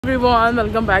Everyone,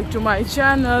 welcome back to my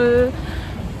channel.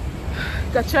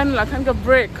 Ka channel akan ka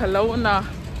break hello na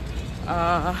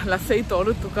la sei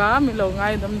toru tuka milo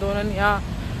ngai dam donan ya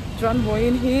John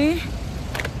Vawiin hi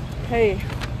hey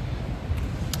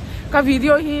ka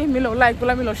video hi milo like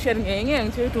pula milo share nge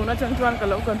nge che tu na chang chuan ka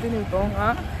lo continue to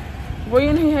ha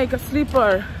Vawiin hi hey ka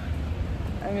sleeper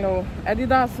anglo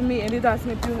Adidas me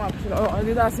Puma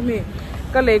Adidas me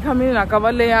ka lekha mi na ka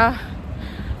wale ya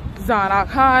Zara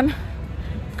Khan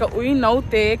ka ui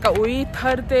naute ka ui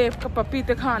thar te ka papi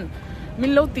te khan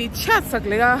min lo ti chat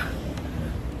saklega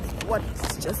what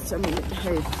just a minute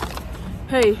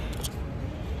hey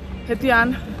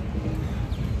hetian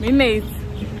min nei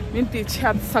min ti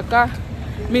chat saka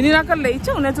minina ka lei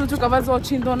chau ne chu ka wa zo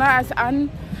chin do na as an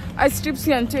I strip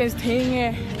sian change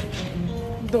thenge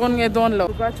don lo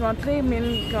ka chuan tle min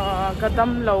ka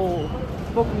dam lo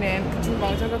bok nen chu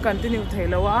bang cha ka continue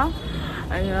thelo wa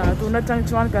tu na chang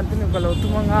chuan continue ka lo tu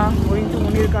manga Vawiin tu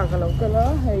munir ka lo kala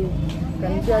hey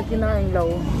kan kya kina ing lo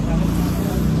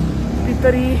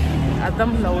pitari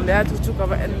adam lo le chu ka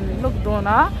ba en lok do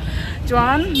na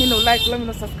chuan min lo like lo min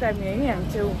lo subscribe nge yang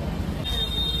cheu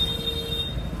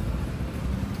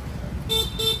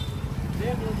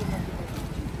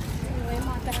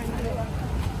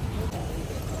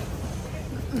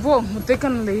वो मुझे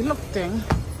कन ले लगते हैं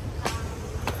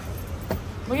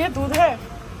भैया दूध है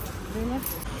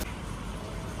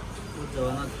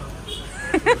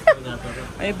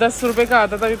ये 10 रुपए का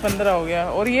आता था अभी 15 हो गया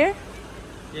और ये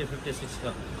 56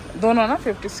 का दोनों ना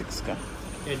 56 का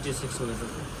 86 हो गया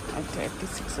अच्छा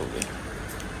 86 हो गया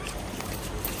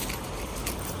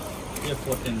ये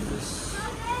 14 rupees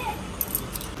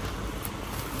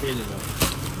Dailyvlog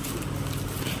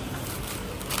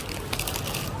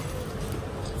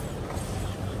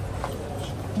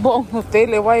bong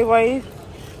hotel wai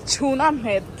chuna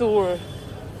me tour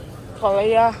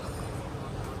kalaya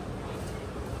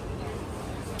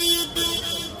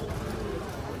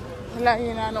la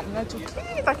ina no na chu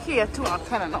ta khia tu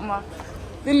akhana no ma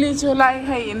Delhi chu lai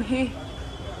hai in hi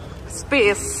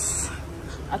space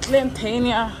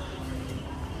Atlantania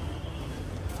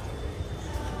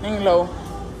ninglo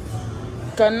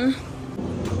kan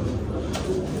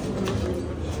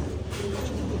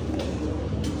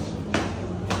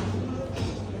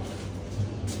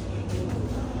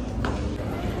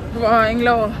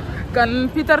inglo kan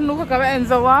Peter nu ka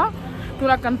enzawa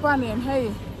tuna kan pani em hey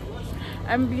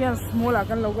ambience mola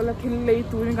kan local khil lei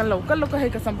turin kan local ka hey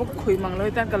ka sambok khui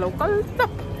mangloi tan ka local tap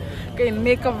ke in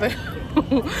makeup ve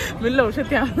min lo se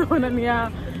tya no na nia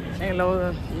englo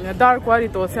dark quality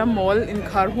to se mall in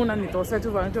khar hun ani to se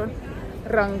chu bang chon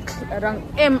rang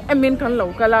min kan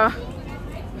local a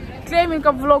claim in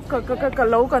ka vlog ka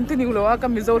lo continue lo ka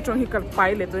Mizotong hi ka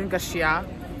pai le to in ka shia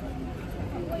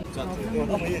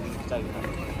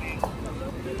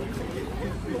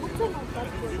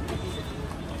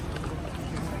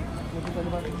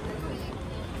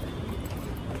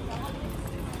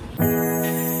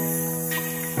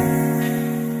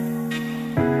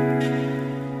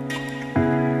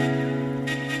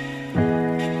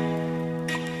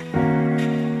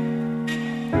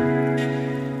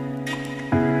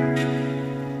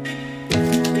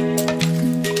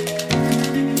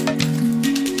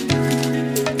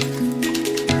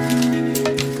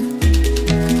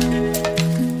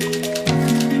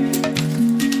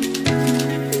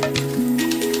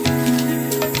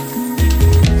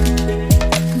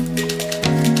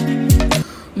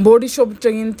body shop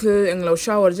changin thil englo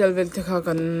shower gel vel thekha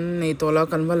kan nei tola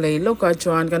kan va lei lo ka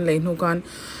chuan kan lei nu kan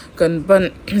pan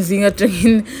zinga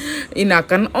changin ina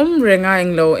kan renga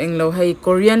englo hai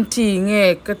Korean tea nge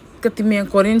katimeng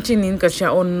Korean tea nin ka sha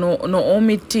on no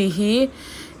omi tea hi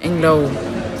englo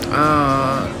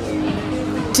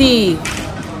tea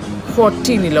hot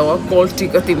tea ni lo cold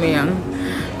tea katimeng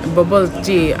bubble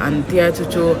tea antia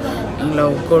chu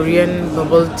englo Korean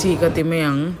bubble tea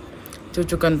katimeng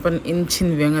chu kan pan in chin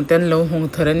venga ten lo hong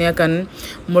tharania kan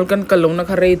molkan kalong na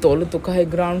kharei tol tu ka hai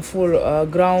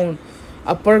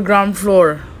upper ground floor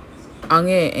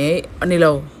ange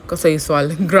anilo ka sai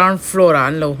swal ground floor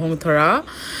an lo hong thara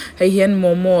hei hian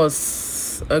momos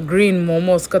green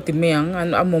momos ka timeng an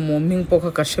amomo ming po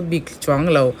ka shabik chuang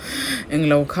lo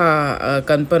englo kha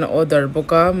kan pan order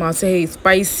boka ma se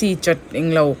spicy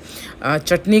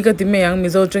chutney ka timeng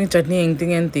Mizotong chutney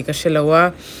engting en ti ka shelawa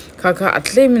kha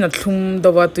atle min thlum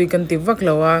dawa tui kan ti vak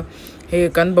lawa he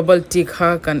kan bubble tea kha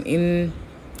kan in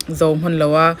zo man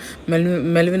lawa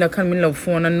Melvin akhan min lo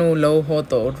phone anu lo ho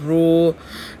to ru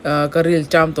karil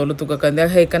cham to lu tu ka kan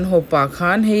he kan ho pa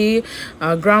khan he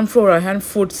ground floor han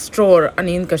food store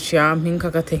anin ka sham hing kha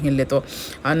ka thengin le to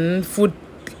an food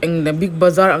eng the big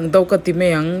bazaar ang daw ka time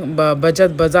ang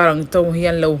budget bazaar ang to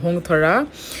hian lo hong thara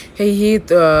hi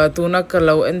tuna ka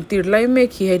lo entir lai me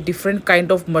hi different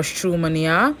kind of mushroom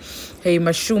ania hey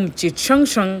mushroom chi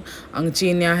chang ang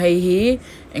chinya hi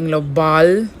eng lo bal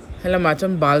hela ma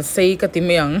chon bal sei ka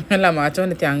time ang hela ma chon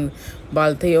tyang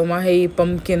bal thei oma hey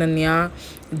pumpkin ania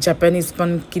Japanese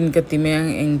pumpkin ka time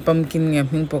ang pumpkin nge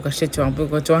hing po ka she chong po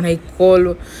ko chon hey kol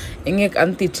engek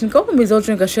anti chin ko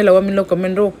Mizodress ka she lawa min lo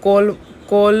comment ro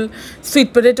kol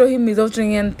sweet potato hi Mizodress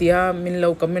yan tia min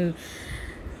lo comment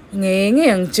nge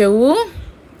ang cheu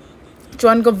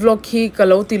chuan ka vlog hi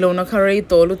kalo ti lo na kharai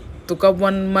to to ka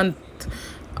 1 month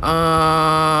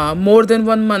more than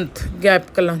 1 month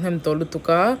gap kalang hem to to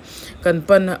ka kan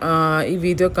pan I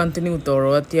video continue to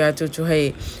ro tia chu hai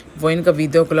voin ka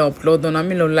video kala upload na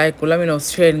min lo like kula min lo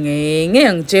share nge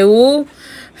ang cheu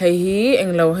hai hi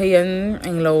eng lo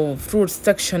eng lo fruit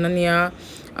section ania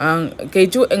ang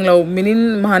keju englo minin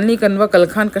mahani kanwa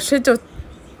kalkhan kashe cho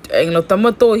englo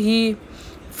tomato hi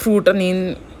fruit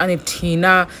ani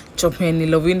thina chopeni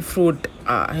lovin fruit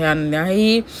han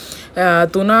hi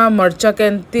tuna marcha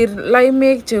ken tir lai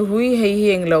mek che hui hi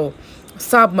englo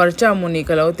sab marcha muni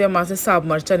kalo te ma se sab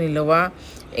marcha ni lowa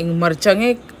eng marcha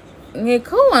nge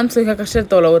kho an se ka kashe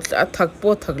to lo thakpo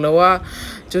thaklowa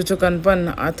chu kan pan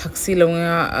thaksi lo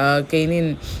nga keinin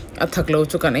thaklo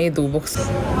chu kan ei du box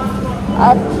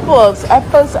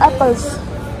apples.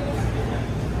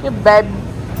 ये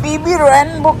baby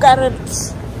rainbow carrots.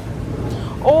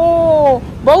 Oh,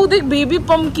 बहु देख baby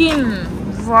pumpkin.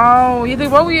 Wow, ये देख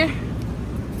बहु ये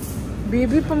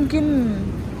baby pumpkin.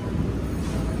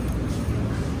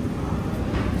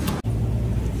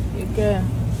 ये क्या है?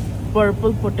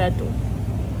 Purple potato.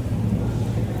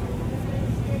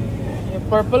 ये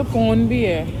purple corn भी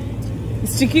है.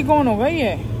 Sticky corn होगा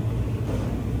ये.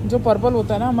 जो पर्पल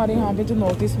होता है ना हमारे यहाँ पे जो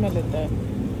नॉर्थ ईस्ट में लेता है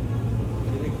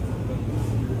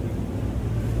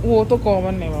वो तो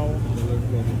कॉमन है वो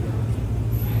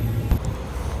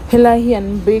हिलाहियन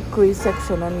बेकरी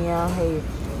सेक्शन अनिया है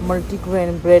मल्टीग्रेन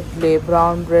ब्रेड ले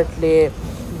ब्राउन ब्रेड ले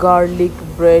garlic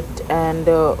bread and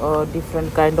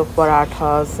different kind of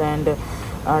parathas and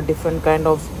different kind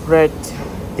of bread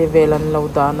they well an lo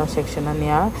dana section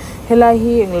ania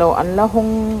hilahi englo anla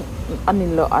hong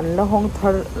anilo anla hong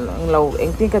thar lo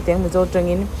engti ka teng mizo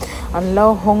tangin anla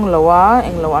hong lawa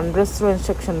englo an restaurant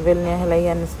section well ne hilahi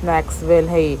an snacks well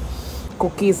hey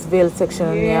cookies well section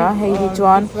ania hey hi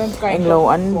chuan englo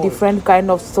an different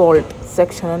kind of salt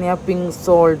section ania pink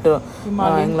salt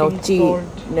englo chi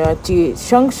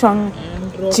shang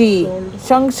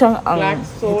ang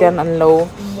hitan anlo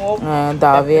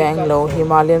dawe anglo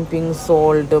Himalayan pink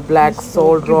salt black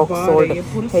salt rock salt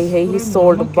hey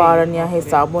salt bar ania hey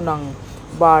sabunang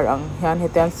bar ang hian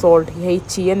hitan salt hey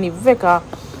chi ani veka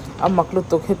amaklu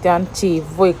to hitan chi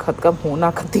voi khat ka huna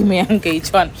khati me ang ke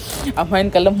chuan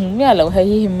amain kalam humya lo hey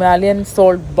Himalayan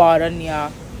salt bar ania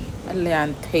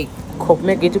alian thei khop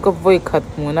me ke chu ka voi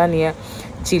khat huna nia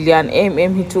Chilean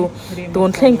hi chu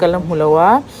ton thleng kalam hulawa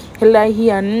helai hi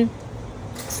an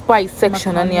spice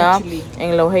section ania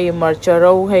englo hey marcha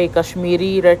ro hey Kashmiri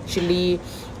red chili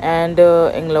and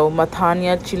englo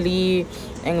mathania chili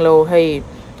englo hey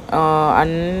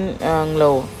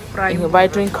englo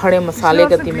white drink khade masale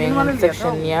ka timeng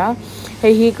section nia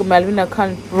hey hi Melvin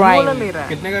khan prime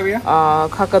kitne ka bhaiya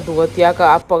kha ka duatia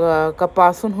ka ap ka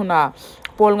pasun huna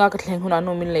polnga ka thleng huna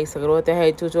no min lei sagro te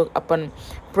hai chu upon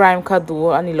prime kha du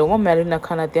ani lo ma Melvin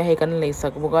khana te hai kan lei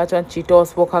sak boga chan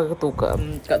Cheetos bo kha tu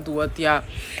ka duatia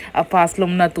apas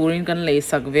lom na turin kan lei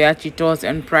sak ve Cheetos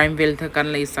and prime vel tha kan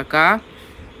lei saka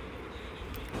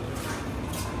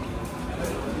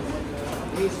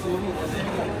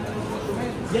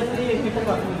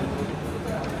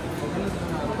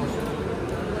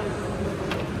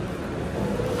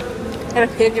era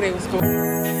फेंक रहे उसको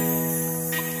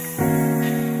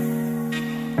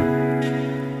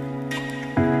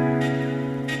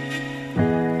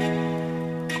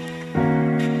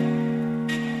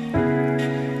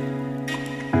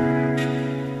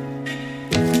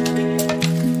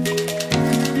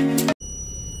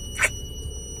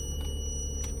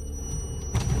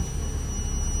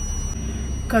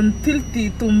kantil ti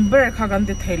tumber kha kan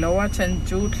te thailawa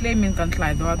chanchu thle min kan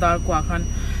thlai do dar kwa khan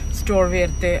store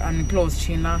verte an close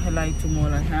china helai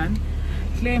chumola han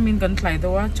thle min kan thlai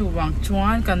do wa chuwang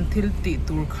chuan kan thil ti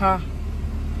tur kha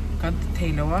kan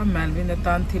thailawa Melvin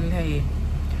tan thil hei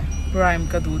prime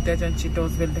ka du te chan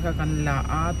Cheetos vel dekha kan la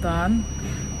a tan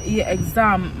ye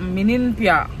exam minin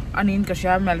pya anin ka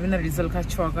sha Melvin result kha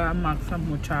choga marks sam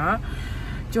mucha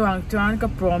chuan ka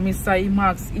promise sai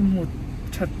marks imut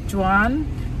chuan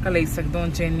ka lei sak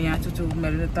don chenia chu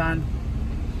Melvin tan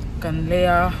kan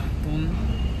leya tun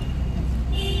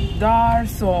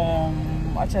Darsong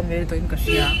acan dito in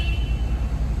kasya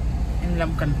in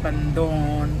lamkan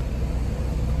pandon.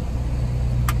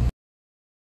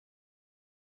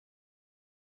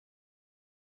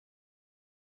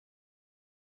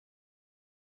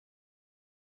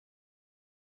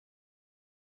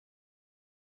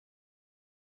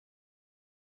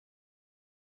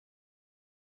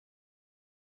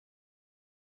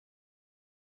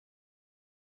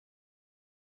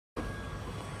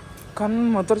 kan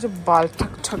motor se bal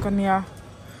thak thakaniya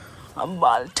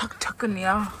bal thak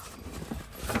thakaniya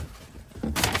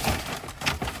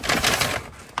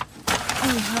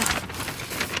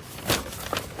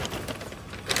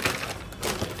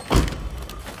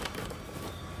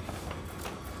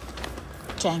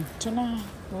chang chana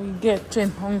we get train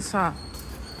hongsa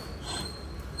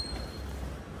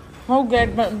ho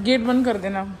gate बंद कर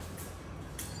देना.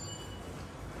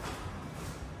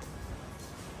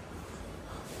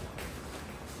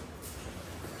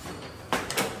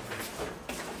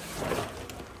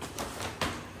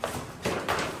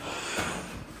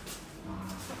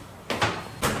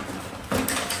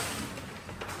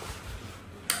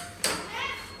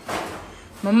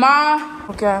 मम्मा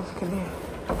क्या आपके लिए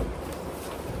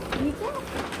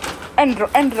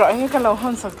Andrew ये कलो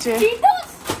हम सकते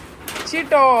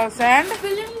Cheetos and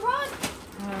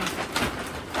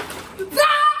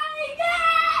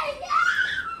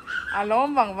alom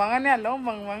bang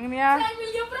ya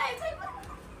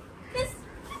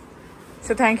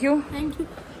so thank you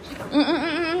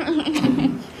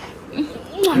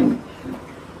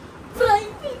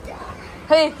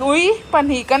hey ui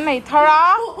panhi kan nai thara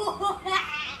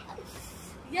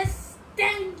yes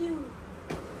thank you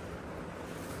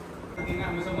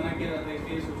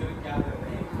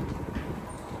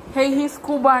hey he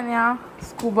scuba nya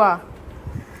scuba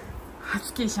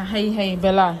Huskies hey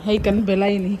bella hey kan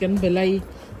belai ni kan belai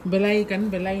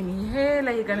ni hey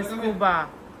lai kan scuba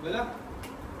bella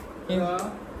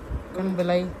kan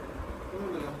belai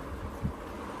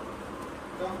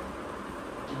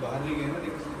बाहर नहीं गए ना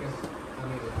देखो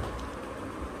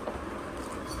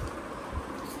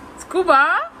scuba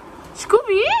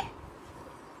Scooby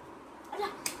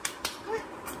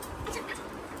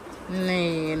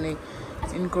नहीं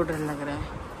इनको डर लग रहा है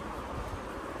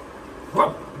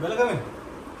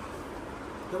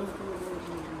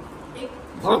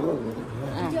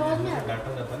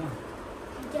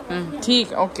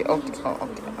ठीक ओके